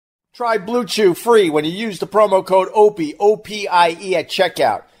Try Blue Chew free when you use the promo code OPIE, O-P-I-E at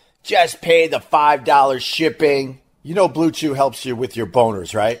checkout. Just pay the $5 shipping. You know Blue Chew helps you with your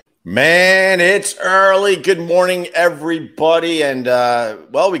boners, right? Man, it's early. Good morning, everybody. And,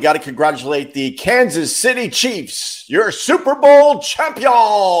 we got to congratulate the Kansas City Chiefs, your Super Bowl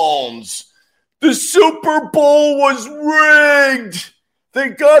champions. The Super Bowl was rigged. They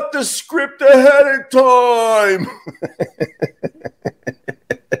got the script ahead of time.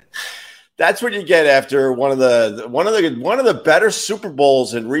 That's what you get after one of the better Super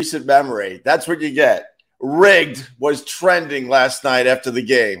Bowls in recent memory. That's what you get. Rigged was trending last night after the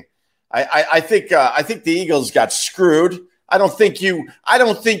game. I think the Eagles got screwed. I don't think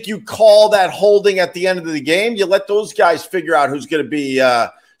you call that holding at the end of the game. You let those guys figure out who's going to be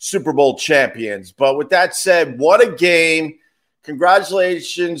Super Bowl champions. But with that said, what a game.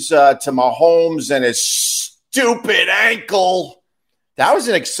 Congratulations to Mahomes and his stupid ankle. That was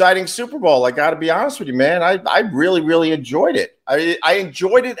an exciting Super Bowl. I got to be honest with you, man. I really, really enjoyed it. I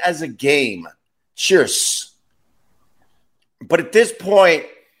enjoyed it as a game. Cheers. But at this point,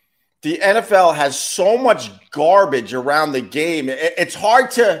 the NFL has so much garbage around the game. It's hard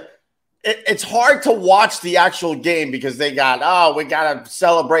to watch the actual game because we got to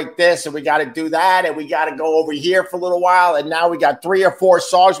celebrate this and we got to do that and we got to go over here for a little while. And now we got 3 or 4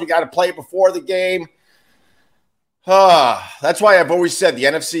 songs we got to play before the game. That's why I've always said the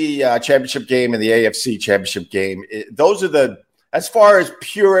NFC championship game and the AFC championship game, those are as far as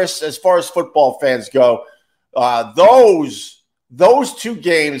purists, as far as football fans go, those 2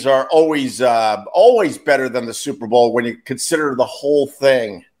 games are always better than the Super Bowl when you consider the whole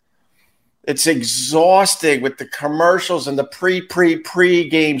thing. It's exhausting with the commercials and the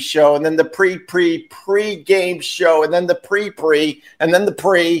pre-game show and then the pre-game show and then the pre and then the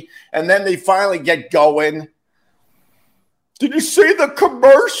pre, and then they finally get going. Did you see the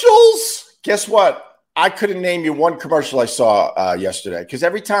commercials? Guess what? I couldn't name you one commercial I saw yesterday because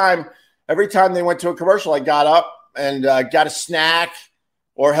every time they went to a commercial, I got up and got a snack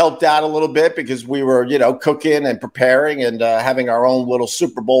or helped out a little bit because we were, cooking and preparing and having our own little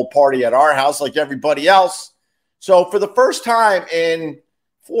Super Bowl party at our house like everybody else. So for the first time in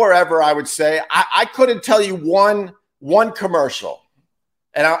forever, I would say, I couldn't tell you one commercial.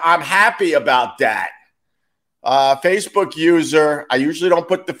 And I'm happy about that. Facebook user. I usually don't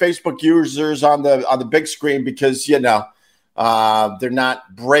put the Facebook users on the big screen because, they're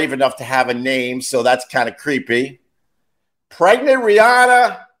not brave enough to have a name. So that's kind of creepy. Pregnant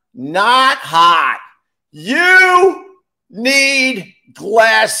Rihanna, not hot. You need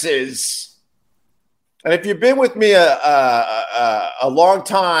glasses. And if you've been with me a long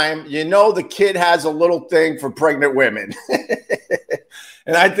time, you know the kid has a little thing for pregnant women.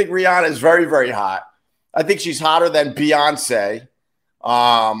 And I think Rihanna is very, very hot. I think she's hotter than Beyonce.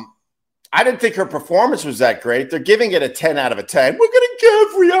 I didn't think her performance was that great. They're giving it a 10 out of a 10. We're going to give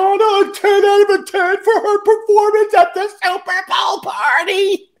Rihanna a 10 out of a 10 for her performance at the Super Bowl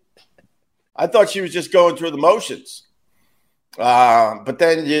party. I thought she was just going through the motions. But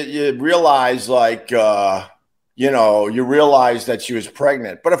then you realize, you realize that she was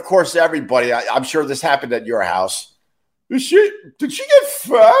pregnant. But, of course, everybody, I'm sure this happened at your house. Did she get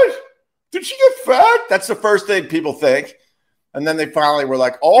fat? Did she get fat? That's the first thing people think. And then they finally were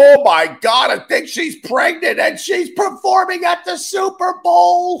like, oh, my God, I think she's pregnant and she's performing at the Super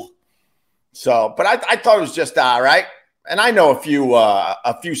Bowl. So, but I thought it was just all right. And I know a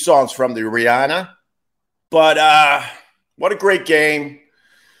few songs from the Rihanna. But what a great game.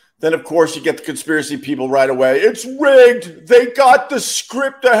 Then, of course, you get the conspiracy people right away. It's rigged. They got the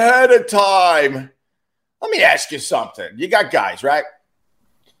script ahead of time. Let me ask you something. You got guys, right?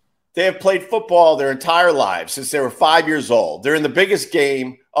 They have played football their entire lives since they were 5 years old. They're in the biggest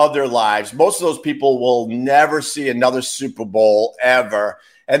game of their lives. Most of those people will never see another Super Bowl ever.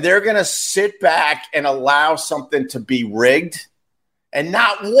 And they're going to sit back and allow something to be rigged. And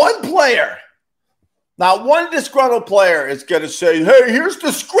not one player, not one disgruntled player is going to say, hey, here's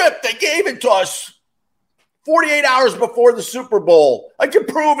the script. They gave it to us 48 hours before the Super Bowl. I can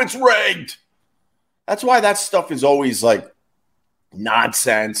prove it's rigged. That's why that stuff is always like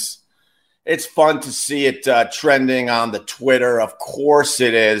nonsense. It's fun to see it trending on the Twitter. Of course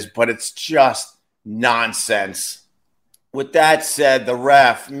it is, but it's just nonsense. With that said, the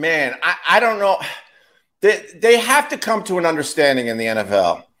ref, man, I don't know. They have to come to an understanding in the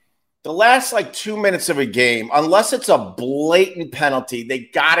NFL. The last 2 minutes of a game, unless it's a blatant penalty, they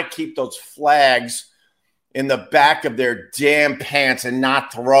got to keep those flags in the back of their damn pants and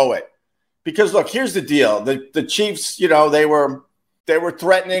not throw it. Because, look, here's the deal. The Chiefs, they were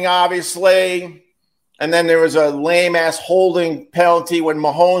threatening, obviously. And then there was a lame-ass holding penalty when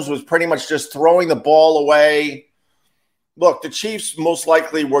Mahomes was pretty much just throwing the ball away. Look, the Chiefs most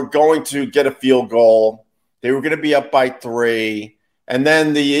likely were going to get a field goal. They were going to be up by 3. And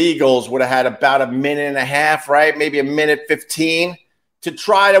then the Eagles would have had about a minute and a half, right? Maybe a minute 15 to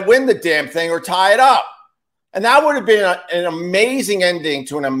try to win the damn thing or tie it up. And that would have been an amazing ending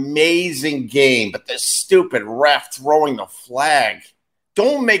to an amazing game. But this stupid ref throwing the flag.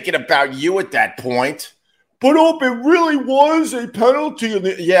 Don't make it about you at that point. But it really was a penalty.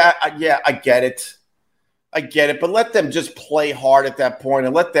 Yeah, I get it. But let them just play hard at that point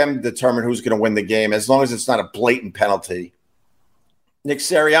and let them determine who's going to win the game as long as it's not a blatant penalty. Nick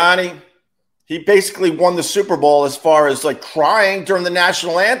Sirianni, he basically won the Super Bowl as far as like crying during the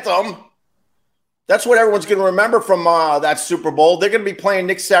national anthem. That's what everyone's going to remember from that Super Bowl. They're going to be playing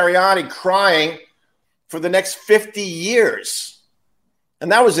Nick Sirianni crying for the next 50 years.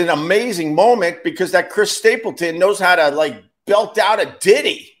 And that was an amazing moment because that Chris Stapleton knows how to like belt out a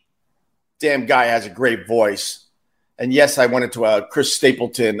ditty. Damn guy has a great voice. And yes, I went into a Chris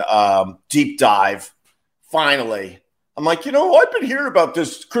Stapleton deep dive. Finally. I'm like, I've been hearing about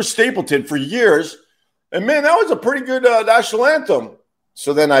this Chris Stapleton for years. And man, that was a pretty good national anthem.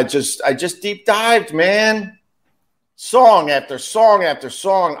 So then I just deep dived, man. Song after song after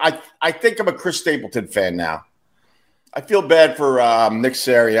song. I think I'm a Chris Stapleton fan now. I feel bad for Nick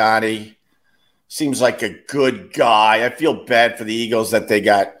Sirianni. Seems like a good guy. I feel bad for the Eagles that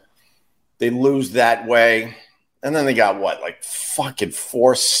they lose that way. And then they got like fucking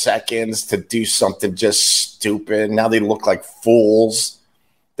 4 seconds to do something just stupid. Now they look like fools.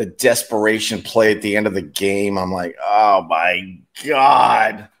 The desperation play at the end of the game. I'm like, oh my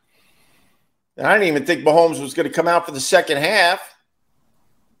God. And I didn't even think Mahomes was going to come out for the second half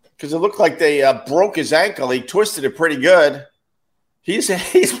because it looked like they broke his ankle. He twisted it pretty good.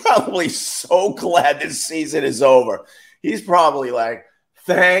 He's probably so glad this season is over. He's probably like,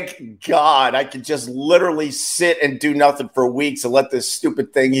 thank God I can just literally sit and do nothing for weeks and let this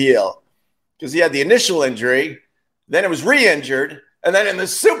stupid thing heal. Because he had the initial injury, then it was re-injured, and then in the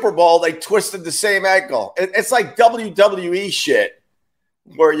Super Bowl, they twisted the same ankle. It's like WWE shit,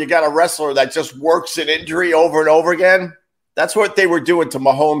 where you got a wrestler that just works an injury over and over again. That's what they were doing to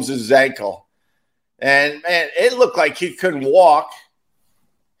Mahomes' ankle. And, man, it looked like he couldn't walk.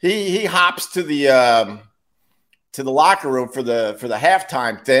 He hops to the locker room for the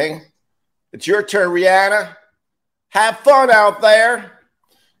halftime thing. It's your turn, Rihanna. Have fun out there.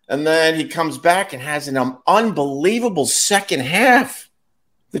 And then he comes back and has an unbelievable second half.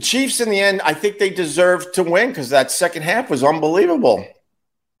 The Chiefs, in the end, I think they deserved to win because that second half was unbelievable.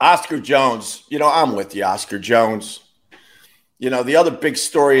 Oscar Jones, I'm with you, Oscar Jones. The other big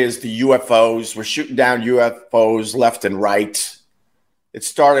story is the UFOs. We're shooting down UFOs left and right. It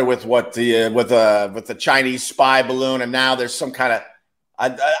started with with the Chinese spy balloon, and now there's some kind of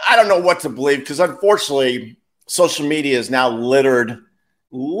I don't know what to believe because unfortunately, social media is now littered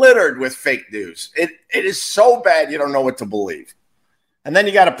with fake news. It is so bad you don't know what to believe. And then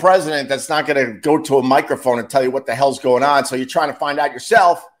you got a president that's not going to go to a microphone and tell you what the hell's going on. So you're trying to find out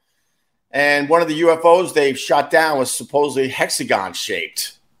yourself. And one of the UFOs they've shot down was supposedly hexagon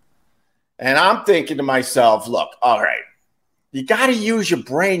shaped. And I'm thinking to myself, look, all right, you got to use your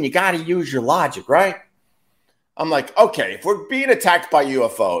brain. You got to use your logic, right? I'm like, okay, if we're being attacked by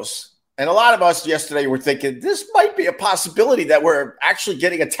UFOs, and a lot of us yesterday were thinking this might be a possibility that we're actually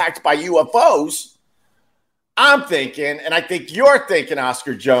getting attacked by UFOs. I'm thinking, and I think you're thinking,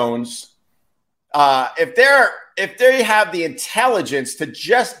 Oscar Jones, if they have the intelligence to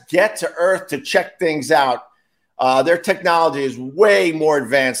just get to Earth to check things out, their technology is way more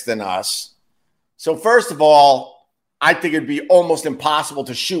advanced than us. So first of all, I think it'd be almost impossible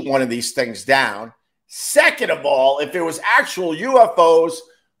to shoot one of these things down. Second of all, if it was actual UFOs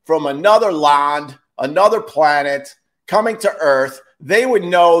from another land, another planet coming to Earth, they would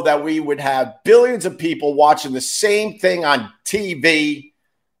know that we would have billions of people watching the same thing on TV,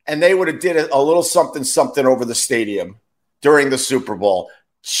 and they would have did a little something over the stadium during the Super Bowl.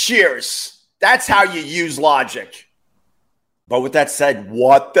 Cheers. That's how you use logic. But with that said,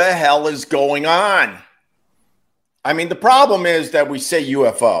 what the hell is going on? I mean, the problem is that we say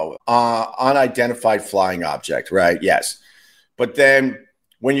UFO, unidentified flying object, right? Yes. But then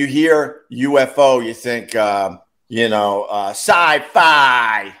when you hear UFO, you think,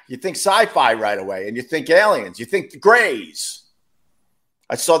 sci-fi. You think sci-fi right away, and you think aliens. You think the Greys.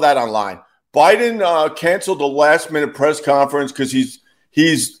 I saw that online. Biden canceled the last-minute press conference because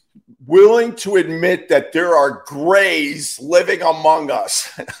he's willing to admit that there are Greys living among us.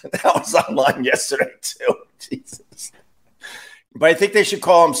 That was online yesterday, too. Jesus. But I think they should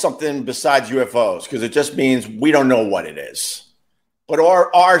call them something besides UFOs because it just means we don't know what it is. But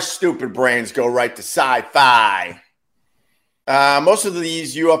our stupid brains go right to sci-fi. Most of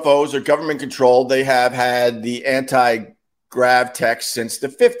these UFOs are government controlled. They have had the anti-grav tech since the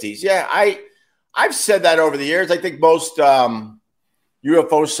 50s. Yeah, I've said that over the years. I think most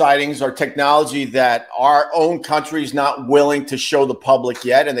UFO sightings are technology that our own country is not willing to show the public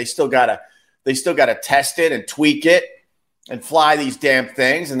yet, and they still gotta test it and tweak it and fly these damn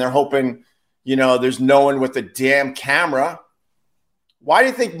things. And they're hoping, there's no one with a damn camera. Why do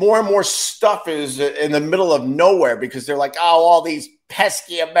you think more and more stuff is in the middle of nowhere? Because they're like, oh, all these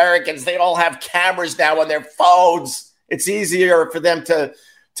pesky Americans, they all have cameras now on their phones. It's easier for them to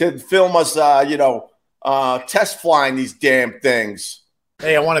film us, test flying these damn things.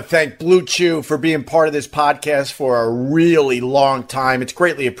 Hey, I want to thank Blue Chew for being part of this podcast for a really long time. It's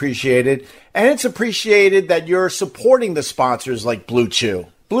greatly appreciated. And it's appreciated that you're supporting the sponsors like Blue Chew.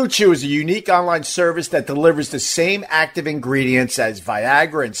 Blue Chew is a unique online service that delivers the same active ingredients as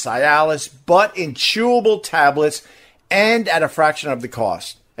Viagra and Cialis, but in chewable tablets and at a fraction of the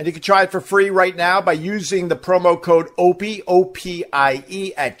cost. And you can try it for free right now by using the promo code OPIE,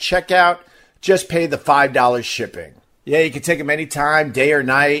 O-P-I-E, at checkout. Just pay the $5 shipping. Yeah, you can take them anytime, day or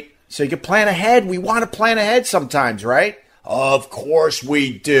night. So you can plan ahead. We want to plan ahead sometimes, right? Of course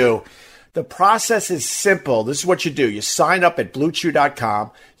we do. The process is simple. This is what you do. You sign up at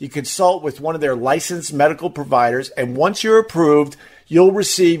BlueChew.com. You consult with one of their licensed medical providers. And once you're approved, you'll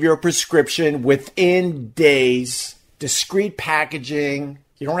receive your prescription within days. Discreet packaging.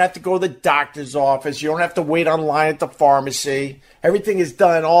 You don't have to go to the doctor's office. You don't have to wait online at the pharmacy. Everything is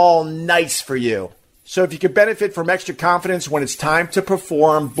done all nice for you. So if you could benefit from extra confidence when it's time to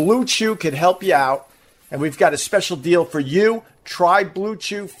perform, Blue Chew can help you out. And we've got a special deal for you. Try Blue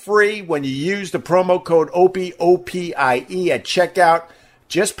Chew free when you use the promo code OPIE, O-P-I-E, at checkout.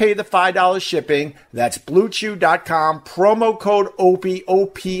 Just pay the $5 shipping. That's BlueChew.com, promo code OPIE,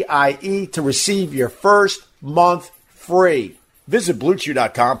 O-P-I-E, to receive your first month free. Visit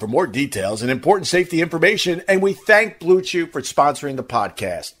BlueChew.com for more details and important safety information, and we thank Blue Chew for sponsoring the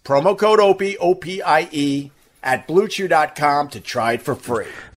podcast. Promo code OPIE, O-P-I-E, at BlueChew.com to try it for free.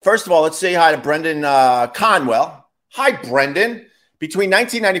 First of all, let's say hi to Brendan Conwell. Hi, Brendan. Between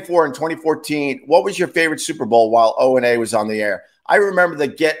 1994 and 2014, what was your favorite Super Bowl while O&A was on the air? I remember the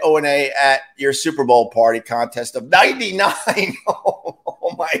Get O&A at Your Super Bowl Party contest of 99.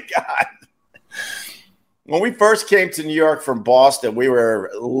 Oh, my God. When we first came to New York from Boston, we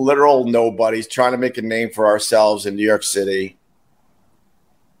were literal nobodies trying to make a name for ourselves in New York City.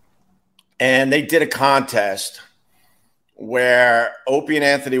 And they did a contest where Opie and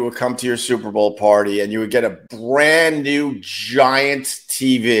Anthony would come to your Super Bowl party and you would get a brand new giant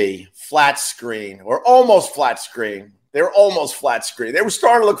TV, flat screen, or almost flat screen. They were almost flat screen. They were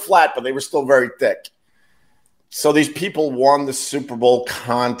starting to look flat, but they were still very thick. So these people won the Super Bowl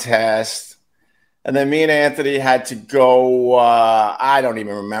contest. And then me and Anthony had to go, I don't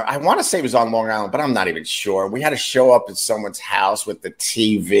even remember. I want to say it was on Long Island, but I'm not even sure. We had to show up at someone's house with the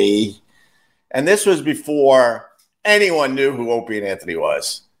TV. And this was before anyone knew who Opie and Anthony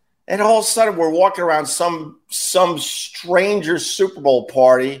was. And all of a sudden, we're walking around some stranger's Super Bowl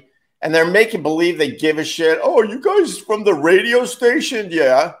party, and they're making believe they give a shit. Oh, you guys from the radio station?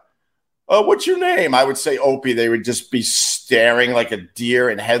 Yeah. What's your name? I would say Opie. They would just be staring like a deer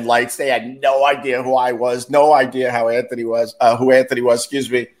in headlights. They had no idea who I was, no idea who Anthony was, excuse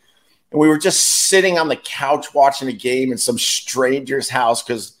me. And we were just sitting on the couch watching a game in some stranger's house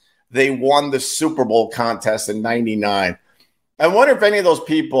because they won the Super Bowl contest in 99. I wonder if any of those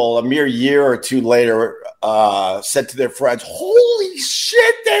people a mere year or two later said to their friends, holy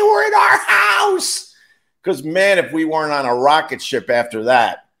shit, they were in our house. Because, man, if we weren't on a rocket ship after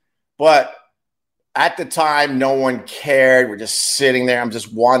that. But at the time, no one cared. We're just sitting there. I'm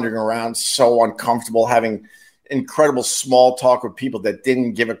just wandering around, so uncomfortable, having incredible small talk with people that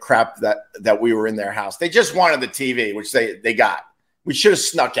didn't give a crap that we were in their house. They just wanted the TV, which they got. We should have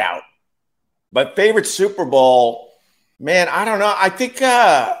snuck out. But favorite Super Bowl, man, I don't know. I think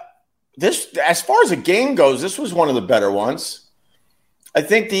this, as far as a game goes, this was one of the better ones. I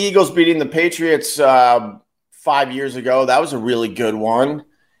think the Eagles beating the Patriots 5 years ago, that was a really good one.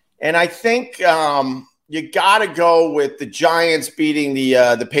 And I think you got to go with the Giants beating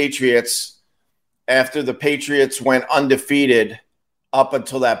the Patriots after the Patriots went undefeated up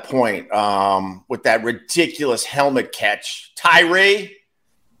until that point with that ridiculous helmet catch. Tyree.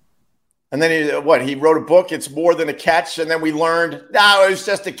 And then he wrote a book, It's More Than a Catch. And then we learned, no, it was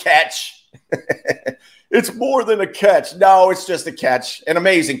just a catch. It's more than a catch. No, it's just a catch. An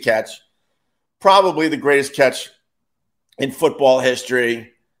amazing catch. Probably the greatest catch in football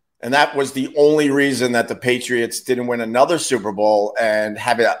history. And that was the only reason that the Patriots didn't win another Super Bowl and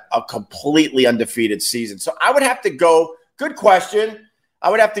have a completely undefeated season. So I would have to go, good question. I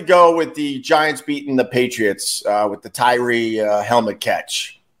would have to go with the Giants beating the Patriots with the Tyree helmet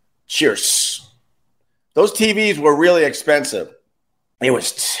catch. Cheers. Those TVs were really expensive. It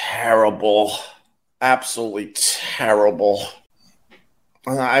was terrible. Absolutely terrible.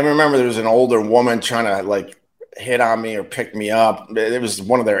 I remember there was an older woman trying to hit on me or pick me up. It was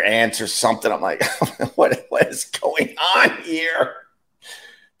one of their aunts or something. I'm like, what is going on here?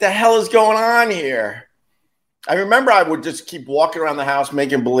 The hell is going on here? I remember I would just keep walking around the house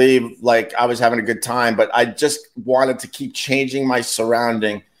making believe like I was having a good time, but I just wanted to keep changing my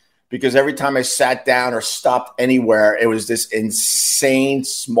surrounding because every time I sat down or stopped anywhere, it was this insane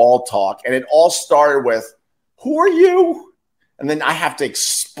small talk. And it all started with, who are you? And then I have to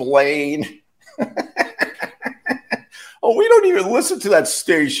explain. Oh, we don't even listen to that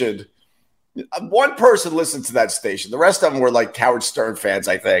station. One person listened to that station. The rest of them were like Howard Stern fans,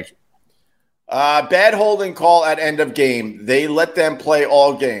 I think. Bad holding call at end of game. They let them play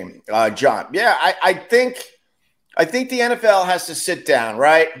all game. John, yeah, I think the NFL has to sit down,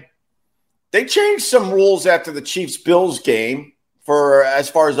 right? They changed some rules after the Chiefs-Bills game for as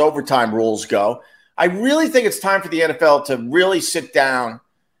far as overtime rules go. I really think it's time for the NFL to really sit down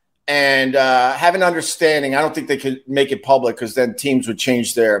and have an understanding. I don't think they could make it public because then teams would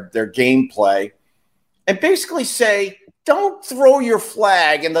change their gameplay and basically say, don't throw your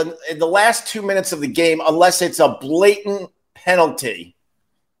flag in the last 2 minutes of the game unless it's a blatant penalty.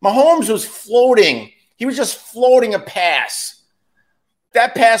 Mahomes was floating. He was just floating a pass.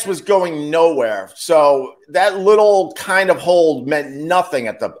 That pass was going nowhere. So that little kind of hold meant nothing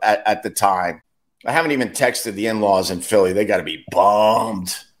at the time. I haven't even texted the in-laws in Philly. They got to be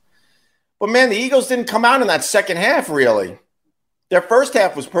bummed. But, man, the Eagles didn't come out in that second half, really. Their first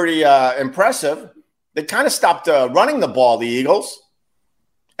half was pretty impressive. They kind of stopped running the ball, the Eagles.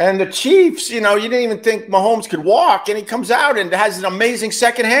 And the Chiefs, you didn't even think Mahomes could walk, and he comes out and has an amazing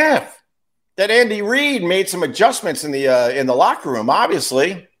second half. That Andy Reid made some adjustments in the locker room,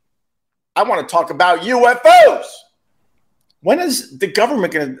 obviously. I want to talk about UFOs. When is the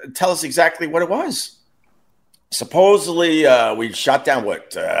government going to tell us exactly what it was? Supposedly, we shot down,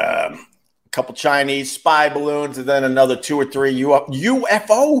 a couple Chinese spy balloons and then another 2 or 3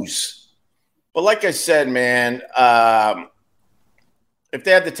 UFOs. But like I said, man, if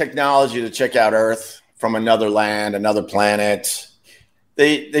they had the technology to check out Earth from another land, another planet,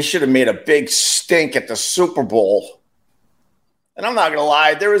 they should have made a big stink at the Super Bowl. And I'm not going to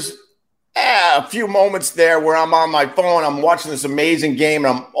lie, there was a few moments there where I'm on my phone, I'm watching this amazing game,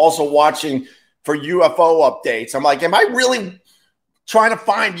 and I'm also watching for UFO updates. I'm like, am I really trying to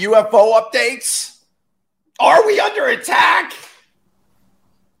find UFO updates? Are we under attack?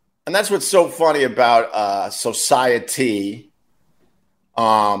 And that's what's so funny about society.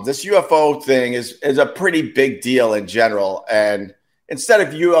 This UFO thing is a pretty big deal in general. And instead of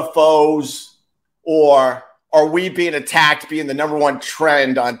UFOs or are we being attacked being the number one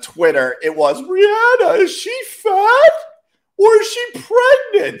trend on Twitter, it was, Rihanna, is she fat or is she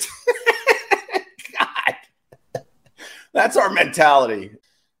pregnant? God. That's our mentality.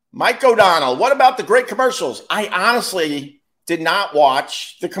 Mike O'Donnell, what about the great commercials? I honestly did not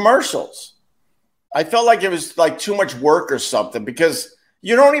watch the commercials. I felt like it was like too much work or something because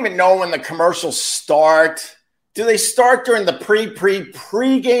you don't even know when the commercials start. Do they start during the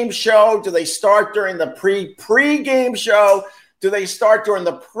pre-game show? Do they start during the pre-game show? Do they start during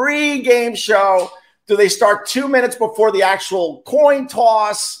the pre-game show? Do they start 2 minutes before the actual coin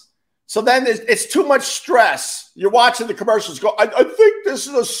toss? So then it's too much stress. You're watching the commercials go, I think this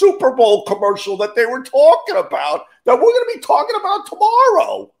is a Super Bowl commercial that they were talking about that we're going to be talking about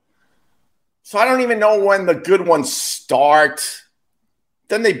tomorrow. So I don't even know when the good ones start.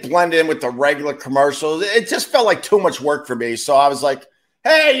 Then they blend in with the regular commercials. It just felt like too much work for me. So I was like,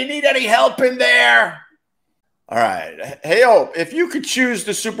 hey, you need any help in there? All right. Hey, if you could choose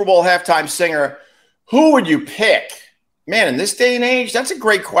the Super Bowl halftime singer, who would you pick? Man, in this day and age, that's a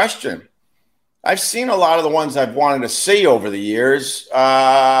great question. I've seen a lot of the ones I've wanted to see over the years.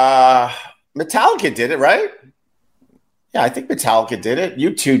 Metallica did it, right? Yeah, I think Metallica did it.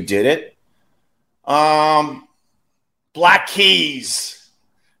 U2 did it. Black Keys.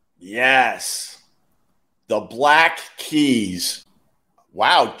 Yes. The Black Keys.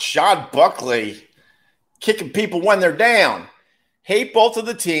 Wow, John Buckley kicking people when they're down. Hate both of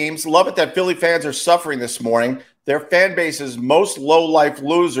the teams. Love it that Philly fans are suffering this morning. Their fan base is most low-life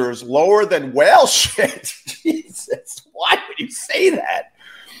losers, lower than whale shit. Jesus, why would you say that?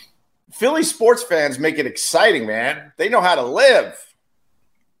 Philly sports fans make it exciting, man. They know how to live.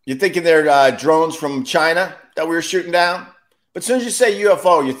 You thinking they're drones from China that we were shooting down? But as soon as you say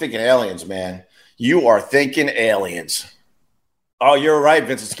UFO, you're thinking aliens, man. You are thinking aliens. Oh, you're right,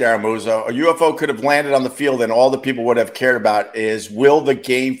 Vincent Scaramuzzo. A UFO could have landed on the field, and all the people would have cared about is, will the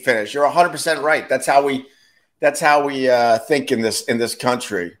game finish? You're 100% right. That's how we think in this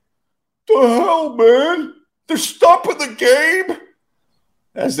country. The hell, man? They're stopping the game.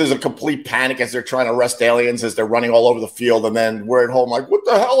 As there's a complete panic as they're trying to arrest aliens as they're running all over the field, and then we're at home like, what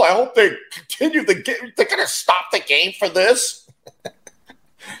the hell? I hope they continue the game. They're going to stop the game for this?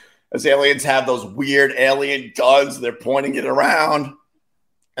 As aliens have those weird alien guns, they're pointing it around,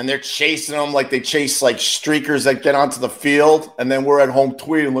 and they're chasing them like they chase like streakers that get onto the field, and then we're at home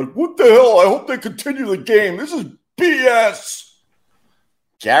tweeting like, what the hell? I hope they continue the game. This is BS.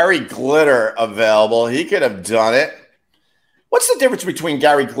 Gary Glitter available. He could have done it. What's the difference between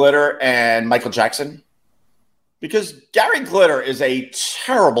Gary Glitter and Michael Jackson? Because Gary Glitter is a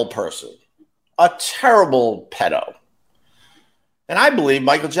terrible person, a terrible pedo. And I believe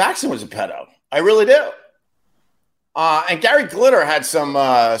Michael Jackson was a pedo. I really do. And Gary Glitter had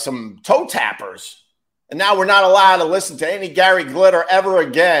some toe tappers. And now we're not allowed to listen to any Gary Glitter ever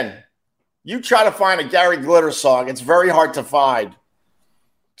again. You try to find a Gary Glitter song, it's very hard to find.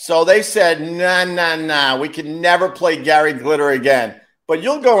 So they said, nah, we can never play Gary Glitter again. But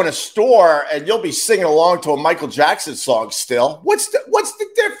you'll go in a store and you'll be singing along to a Michael Jackson song still. What's the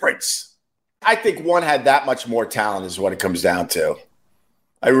difference? I think one had that much more talent is what it comes down to.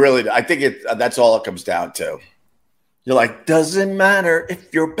 I think that's all it comes down to. You're like, doesn't matter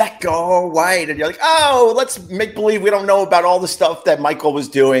if you're black or white. And you're like, oh, let's make believe we don't know about all the stuff that Michael was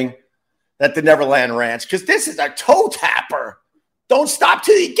doing at the Neverland Ranch. Because this is a toe tapper. Don't stop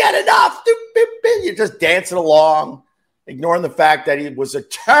till you get enough. You're just dancing along, ignoring the fact that he was a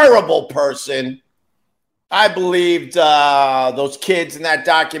terrible person. I believed those kids in that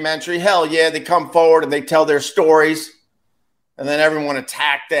documentary. Hell yeah, they come forward and they tell their stories. And then everyone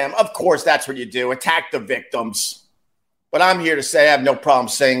attacked them. Of course, that's what you do. Attack the victims. But I'm here to say I have no problem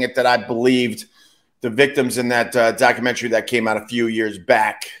saying it, that I believed the victims in that documentary that came out a few years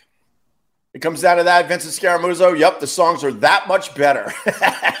back. It comes down to that, Vincent Scaramuzzo. Yep, the songs are that much better.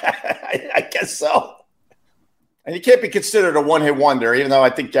 I guess so. And you can't be considered a one-hit wonder, even though I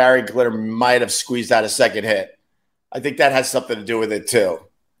think Gary Glitter might have squeezed out a second hit. I think that has something to do with it, too.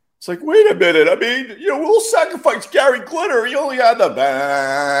 It's like, wait a minute. I mean, we'll sacrifice Gary Glitter. He only had the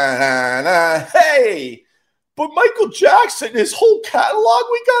hey. But Michael Jackson, his whole catalog,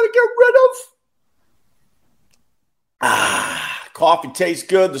 we got to get rid of. Coffee tastes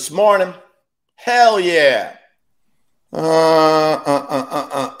good this morning. Hell yeah.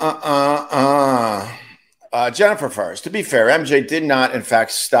 Jennifer first. To be fair, MJ did not, in fact,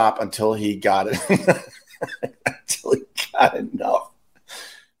 stop until he got it. Until he got enough.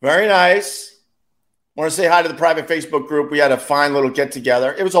 Very nice. Want to say hi to the private Facebook group. We had a fine little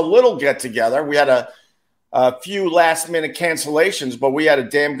get-together. It was a little get-together. We had a few last-minute cancellations, but we had a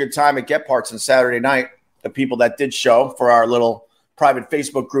damn good time at Get Parts on Saturday night. The people that did show for our little private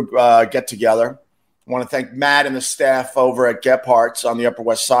Facebook group get-together. I want to thank Matt and the staff over at Get Parts on the Upper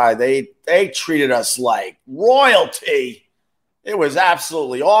West Side. They treated us like royalty. It was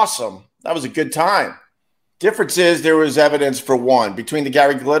absolutely awesome. That was a good time. Difference is there was evidence for one between the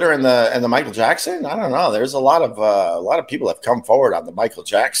Gary Glitter and the Michael Jackson. I don't know. There's a lot of people have come forward on the Michael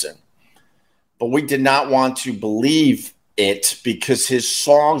Jackson, but we did not want to believe it because his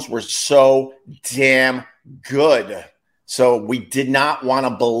songs were so damn good. So we did not want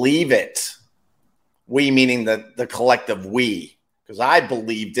to believe it. We meaning the collective we, because I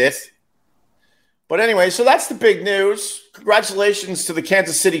believed it. But anyway, so that's the big news. Congratulations to the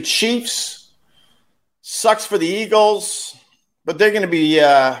Kansas City Chiefs. Sucks for the Eagles, but they're going to be,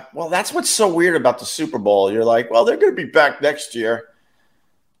 well, that's what's so weird about the Super Bowl. You're like, well, they're going to be back next year.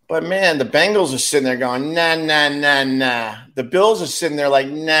 But, man, the Bengals are sitting there going, nah. The Bills are sitting there like,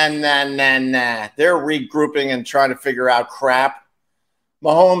 nah. They're regrouping and trying to figure out crap.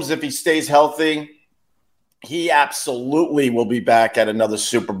 Mahomes, if he stays healthy, he absolutely will be back at another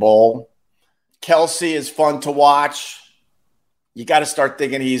Super Bowl. Kelsey is fun to watch. You got to start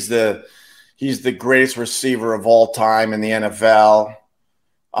thinking he's the greatest receiver of all time in the NFL.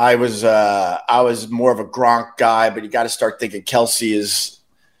 I was more of a Gronk guy, but you got to start thinking Kelsey is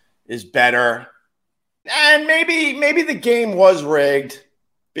better. And maybe the game was rigged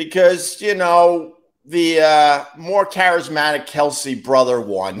because, the more charismatic Kelsey brother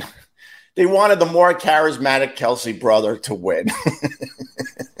won. They wanted the more charismatic Kelsey brother to win.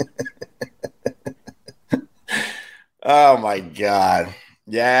 Oh, my God.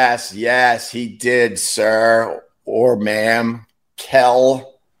 Yes, he did, sir or ma'am.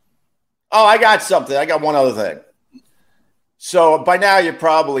 Kel. Oh, I got something. I got one other thing. So by now you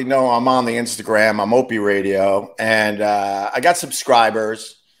probably know I'm on the Instagram. I'm Opie Radio, and I got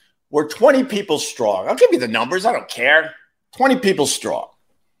subscribers. We're 20 people strong. I'll give you the numbers. I don't care. 20 people strong.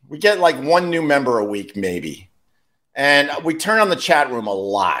 We get like one new member a week, maybe. And we turn on the chat room a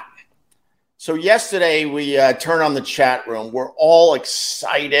lot. So yesterday we turned on the chat room. We're all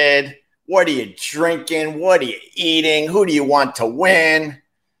excited. What are you drinking? What are you eating? Who do you want to win?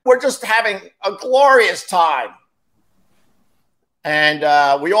 We're just having a glorious time. And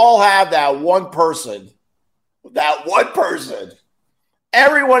we all have that one person.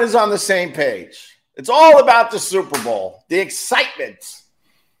 Everyone is on the same page. It's all about the Super Bowl, the excitement.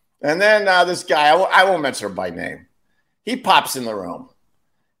 And then this guy, I won't mention him by name. He pops in the room.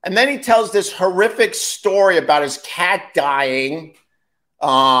 And then he tells this horrific story about his cat dying,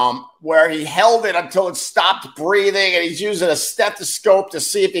 where he held it until it stopped breathing, and he's using a stethoscope to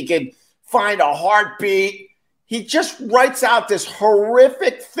see if he can find a heartbeat. He just writes out this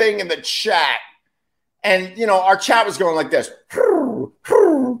horrific thing in the chat. And, you know, our chat was going like this.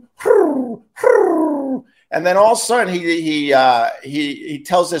 And then all of a sudden he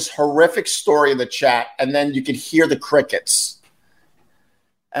tells this horrific story in the chat, and then you can hear the crickets.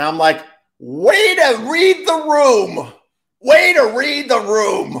 And I'm like, way to read the room. Way to read the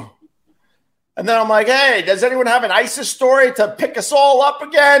room. And then I'm like, hey, does anyone have an ISIS story to pick us all up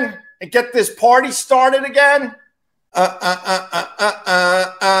again and get this party started again?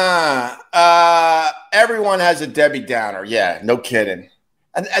 Everyone has a Debbie Downer. Yeah, no kidding.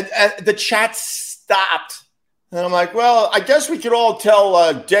 And the chat stopped. And I'm like, well, I guess we could all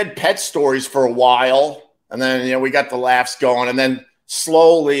tell dead pet stories for a while. And then, you know, we got the laughs going. And then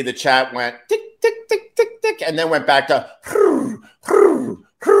slowly the chat went tick, tick, tick, tick, tick. And then went back to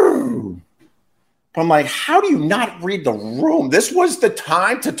But I'm like, how do you not read the room? This was the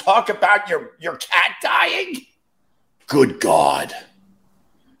time to talk about your cat dying? Good God.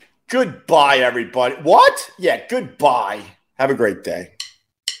 Goodbye, everybody. What? Yeah, goodbye. Have a great day.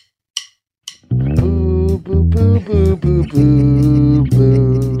 Boo, boo, boo, boo, boo, boo,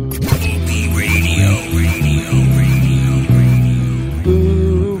 boo. Radio.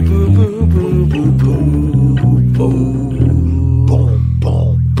 Boo, boo, boo, boo, boo, boo, boo. Boom,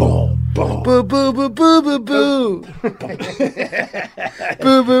 boom, boom, boom. Boo, boo, boo, boo, boo, boo.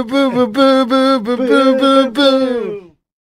 Boo, boo, boo, boo, boo, boo, boo, boo, boo, boo.